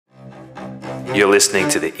You're listening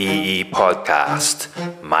to the EE Podcast.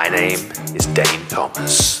 My name is Dane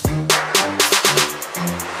Thomas. I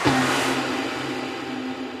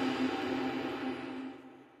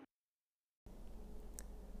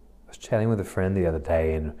was chatting with a friend the other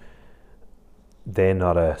day, and they're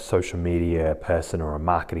not a social media person or a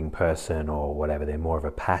marketing person or whatever. They're more of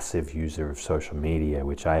a passive user of social media,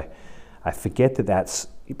 which I forget that's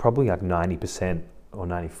probably like 90% or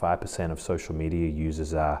 95% of social media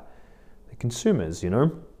users are the consumers, you know?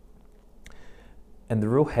 And the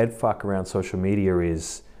real head fuck around social media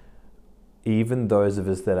is even those of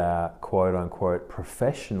us that are quote unquote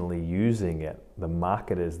professionally using it, the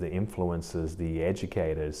marketers, the influencers, the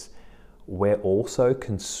educators, we're also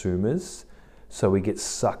consumers. So we get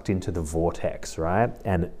sucked into the vortex, right?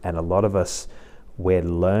 And a lot of us, we're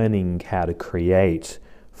learning how to create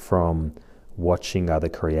from watching other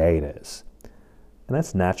creators. And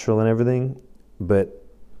that's natural and everything, but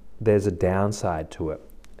there's a downside to it.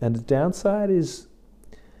 And the downside is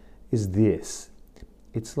this.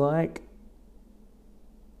 It's like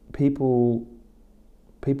people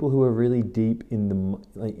who are really deep in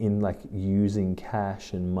using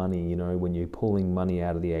cash and money, you know, when you're pulling money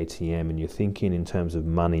out of the ATM and you're thinking in terms of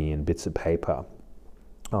money and bits of paper.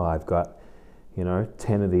 Oh, I've got,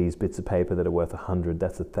 10 of these bits of paper that are worth 100,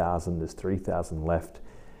 that's 1,000, there's 3,000 left.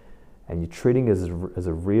 And you're treating it as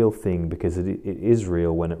a real thing because it is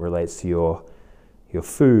real when it relates to your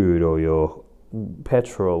food or your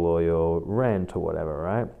petrol or your rent or whatever,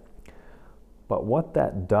 right? But what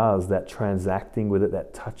that does, that transacting with it,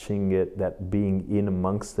 that touching it, that being in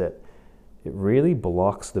amongst it, it really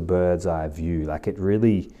blocks the bird's eye view. Like it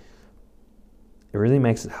really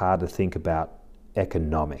makes it hard to think about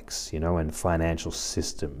economics, and financial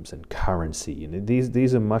systems and currency.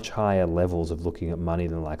 These are much higher levels of looking at money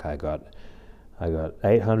than like I got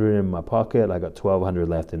 800 in my pocket, I got 1,200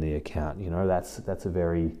 left in the account. That's a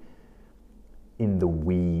very in the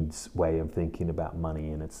weeds way of thinking about money,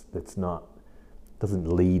 and it's not.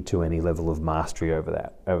 Doesn't lead to any level of mastery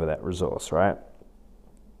over that resource, right?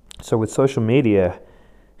 So with social media,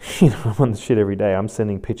 I'm on the shit every day. I'm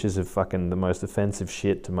sending pictures of fucking the most offensive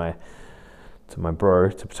shit to my bro,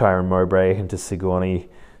 to Tyrone Mowbray and to Sigourney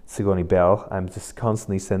Bell. I'm just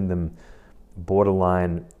constantly sending them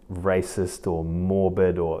borderline racist or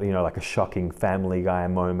morbid or, like a shocking Family Guy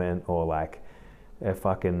moment or like a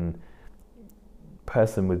fucking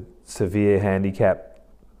person with severe handicap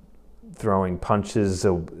throwing punches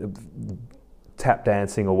or tap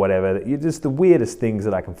dancing or whatever. You're just the weirdest things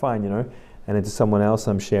that I can find, And then to someone else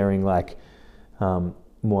I'm sharing like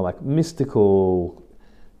more like mystical,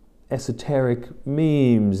 esoteric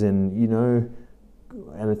memes and,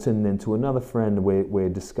 and then to another friend we're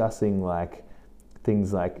discussing like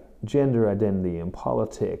things like gender identity and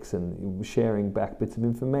politics and sharing back bits of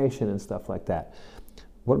information and stuff like that.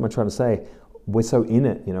 What am I trying to say? We're so in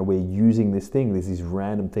it, we're using this thing. There's these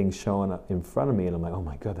random things showing up in front of me and I'm like, oh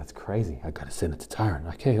my God, that's crazy. I got to send it to Tyrone.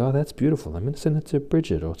 Okay, oh, that's beautiful. I'm going to send it to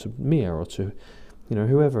Bridget or to Mia or to,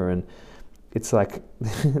 whoever. And it's like,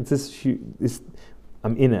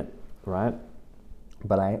 I'm in it, right?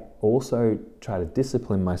 But I also try to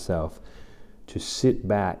discipline myself to sit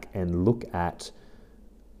back and look at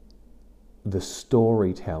the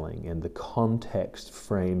storytelling and the context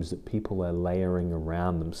frames that people are layering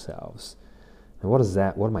around themselves. And what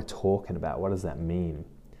am I talking about? What does that mean?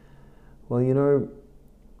 Well,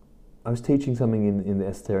 I was teaching something in the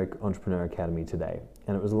Esoteric Entrepreneur Academy today,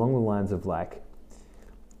 and it was along the lines of like,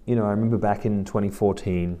 I remember back in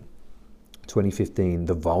 2014, 2015,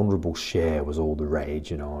 the vulnerable share was all the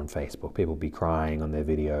rage, on Facebook. People would be crying on their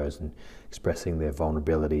videos and expressing their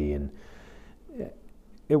vulnerability, and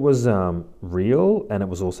it was real, and it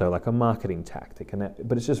was also like a marketing tactic.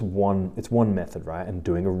 But it's just one method, right? And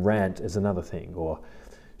doing a rant is another thing, or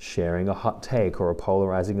sharing a hot take or a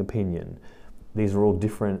polarizing opinion. These are all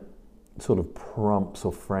different sort of prompts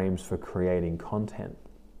or frames for creating content.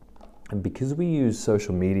 And because we use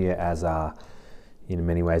social media as our, in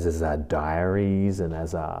many ways, as our diaries and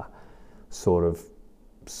as our sort of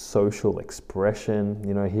social expression,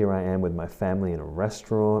 here I am with my family in a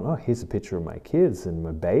restaurant. Oh, here's a picture of my kids and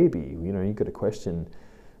my baby. You've got to question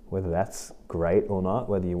whether that's great or not,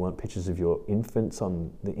 whether you want pictures of your infants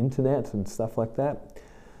on the internet and stuff like that.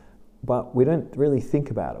 But we don't really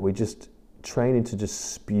think about it. We just train into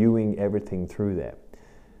just spewing everything through there,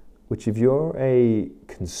 which if you're a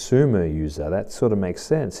consumer user, that sort of makes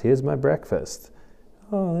sense. Here's my breakfast.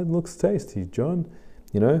 Oh, that looks tasty, John.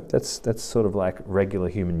 That's sort of like regular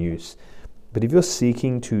human use. But if you're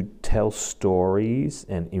seeking to tell stories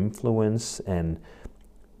and influence and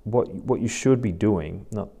what you should be doing,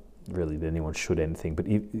 not really that anyone should anything, but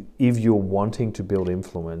if you're wanting to build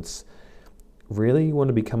influence, really you want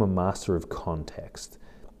to become a master of context.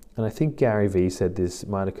 And I think Gary Vee said this,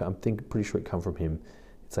 pretty sure it come from him.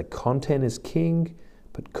 It's like content is king,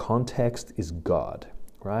 but context is God,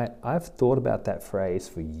 right? I've thought about that phrase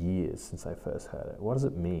for years since I first heard it. What does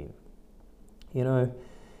it mean? You know,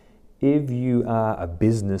 if you are a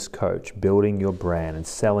business coach building your brand and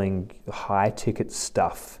selling high ticket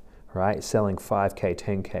stuff, right? Selling 5K,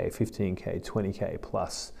 10K, 15K, 20K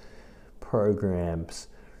plus programs,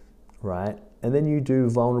 right? And then you do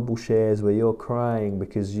vulnerable shares where you're crying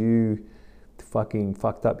because you fucking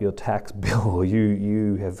fucked up your tax bill or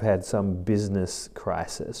you have had some business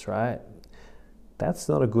crisis, right? That's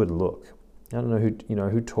not a good look. I don't know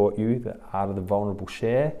who taught you the art of the vulnerable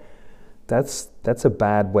share. That's a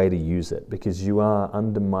bad way to use it because you are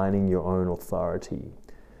undermining your own authority.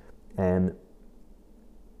 And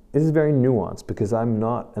this is very nuanced because I'm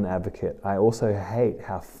not an advocate. I also hate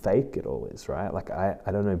how fake it all is, right? Like I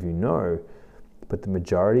don't know if you know, but the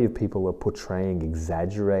majority of people are portraying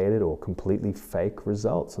exaggerated or completely fake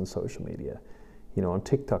results on social media. You know, on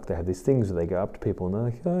TikTok, they have these things where they go up to people and they're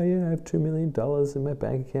like, oh yeah, I have $2 million in my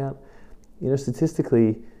bank account. You know,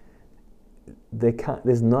 statistically,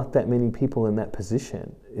 there's not that many people in that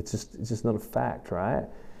position. It's just not a fact, right?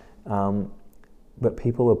 But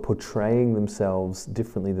people are portraying themselves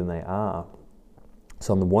differently than they are.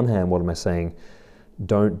 So on the one hand, what am I saying?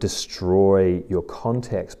 Don't destroy your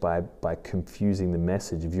context by confusing the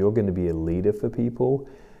message. If you're going to be a leader for people,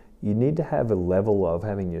 you need to have a level of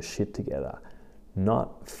having your shit together.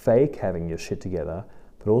 Not fake having your shit together,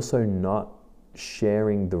 but also not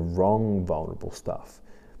sharing the wrong vulnerable stuff.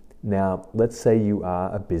 Now, let's say you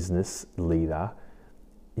are a business leader.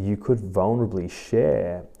 You could vulnerably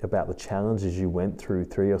share about the challenges you went through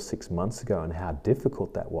 3 or 6 months ago and how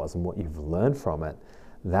difficult that was and what you've learned from it.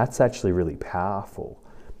 That's actually really powerful.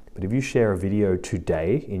 But if you share a video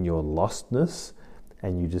today in your lostness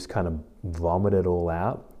and you just kind of vomit it all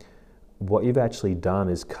out, what you've actually done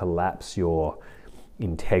is collapse your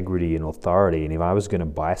integrity and authority. And if I was going to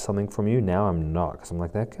buy something from you, now I'm not, because I'm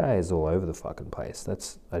like, that guy is all over the fucking place.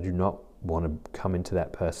 I do not want to come into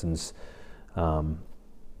that person's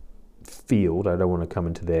field. I don't want to come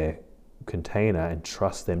into their container and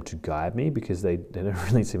trust them to guide me because they don't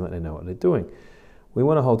really seem like they know what they're doing. We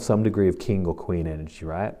want to hold some degree of king or queen energy,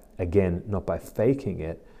 right? Again, not by faking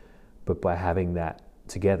it, but by having that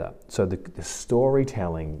together. So the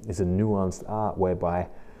storytelling is a nuanced art whereby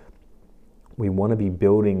we want to be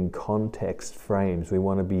building context frames. We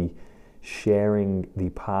want to be sharing the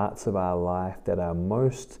parts of our life that are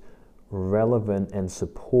most relevant and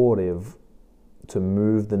supportive to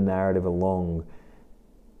move the narrative along.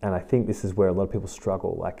 And I think this is where a lot of people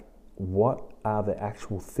struggle. Like, what are the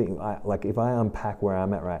actual things? Like, if I unpack where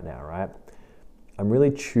I'm at right now, right? I'm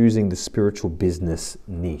really choosing the spiritual business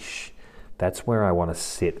niche. That's where I want to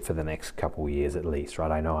sit for the next couple of years at least, right?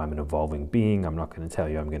 I know I'm an evolving being. I'm not going to tell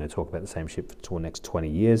you I'm going to talk about the same shit for the next 20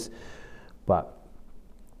 years. But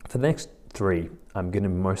for the next 3, I'm going to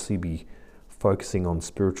mostly be focusing on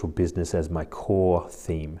spiritual business as my core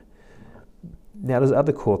theme. Now, there's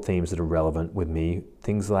other core themes that are relevant with me.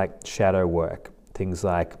 Things like shadow work, things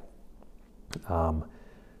like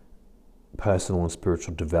personal and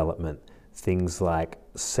spiritual development, things like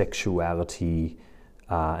sexuality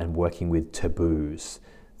and working with taboos,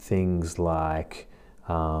 things like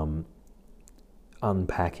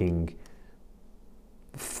unpacking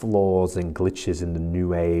flaws and glitches in the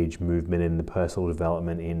new age movement in the personal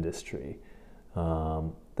development industry,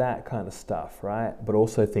 that kind of stuff, right? But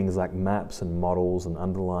also things like maps and models and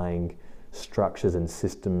underlying structures and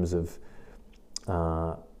systems of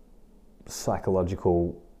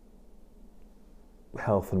psychological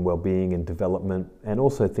health and well-being and development, and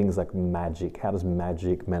also things like magic. How does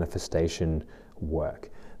magic manifestation work?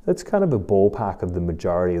 That's kind of a ballpark of the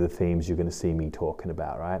majority of the themes you're going to see me talking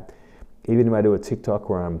about, right? Even if I do a TikTok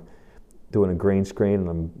where I'm doing a green screen and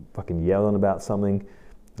I'm fucking yelling about something,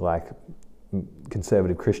 like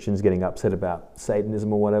conservative Christians getting upset about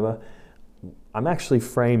Satanism or whatever, I'm actually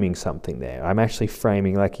framing something there. I'm actually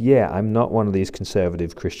framing like, yeah, I'm not one of these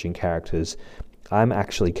conservative Christian characters. I'm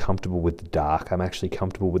actually comfortable with the dark. I'm actually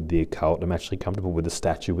comfortable with the occult. I'm actually comfortable with the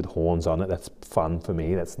statue with horns on it. That's fun for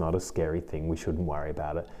me. That's not a scary thing. We shouldn't worry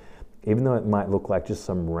about it. Even though it might look like just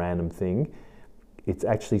some random thing, it's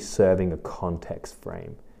actually serving a context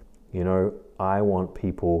frame. You know, I want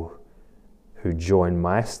people who join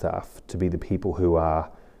my stuff to be the people who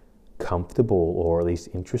are comfortable or at least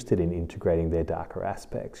interested in integrating their darker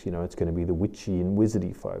aspects. You know, it's going to be the witchy and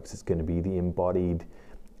wizardy folks. It's going to be the embodied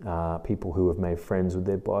people who have made friends with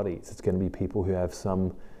their bodies. It's going to be people who have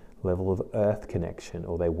some level of earth connection,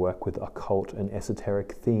 or they work with occult and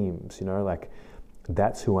esoteric themes, you know, like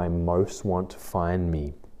that's who I most want to find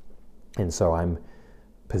me. And so I'm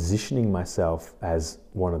positioning myself as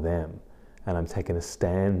one of them, and I'm taking a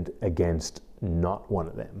stand against not one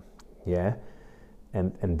of them. Yeah.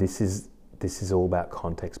 And this is all about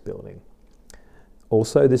context building.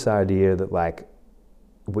 Also, this idea that, like,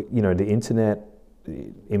 you know, the internet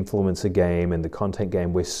influencer game and the content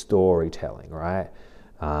game, we're storytelling, right?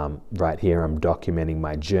 Right here, I'm documenting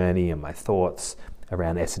my journey and my thoughts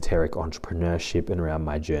around esoteric entrepreneurship and around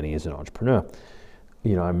my journey as an entrepreneur.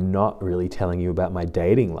 You know, I'm not really telling you about my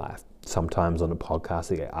dating life. Sometimes on a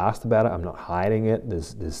podcast I get asked about it. I'm not hiding it.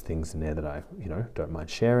 There's things in there that I, you know, don't mind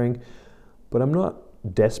sharing, but I'm not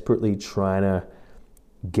desperately trying to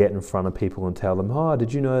get in front of people and tell them, oh,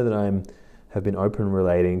 did you know that I have been open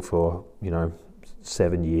relating for, you know,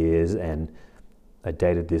 7 years, and I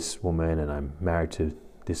dated this woman, and I'm married to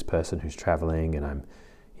this person who's traveling, and I'm,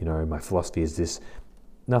 you know, my philosophy is this.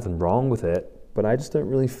 Nothing wrong with it, but I just don't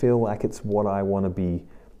really feel like it's what I want to be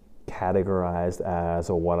categorized as,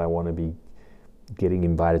 or what I want to be getting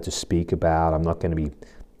invited to speak about. I'm not going to be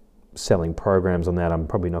selling programs on that. I'm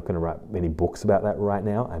probably not going to write many books about that right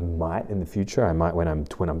now. I might in the future. I might when I'm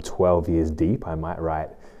 12 years deep. I might write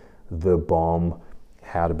The Bomb,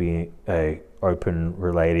 How to Be a Open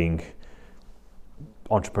Relating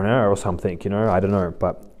Entrepreneur or something. You know, I don't know,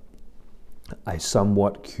 but I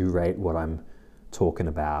somewhat curate what I'm talking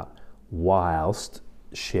about whilst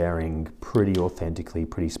sharing pretty authentically,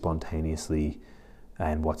 pretty spontaneously,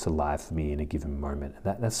 and what's alive for me in a given moment.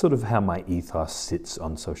 That's sort of how my ethos sits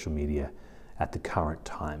on social media at the current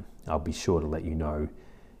time. I'll be sure to let you know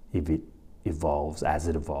if it evolves. As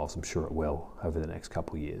it evolves, I'm sure it will over the next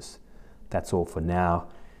couple of years. That's all for now.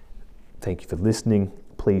 Thank you for listening.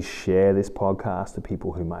 Please share this podcast to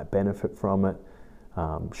people who might benefit from it.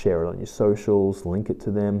 Share it on your socials, link it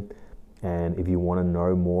to them. And if you want to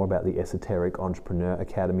know more about the Esoteric Entrepreneur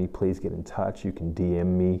Academy, please get in touch. You can DM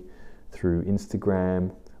me through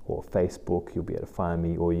Instagram or Facebook. You'll be able to find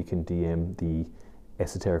me, or you can DM the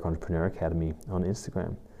Esoteric Entrepreneur Academy on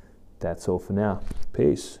Instagram. That's all for now.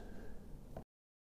 Peace.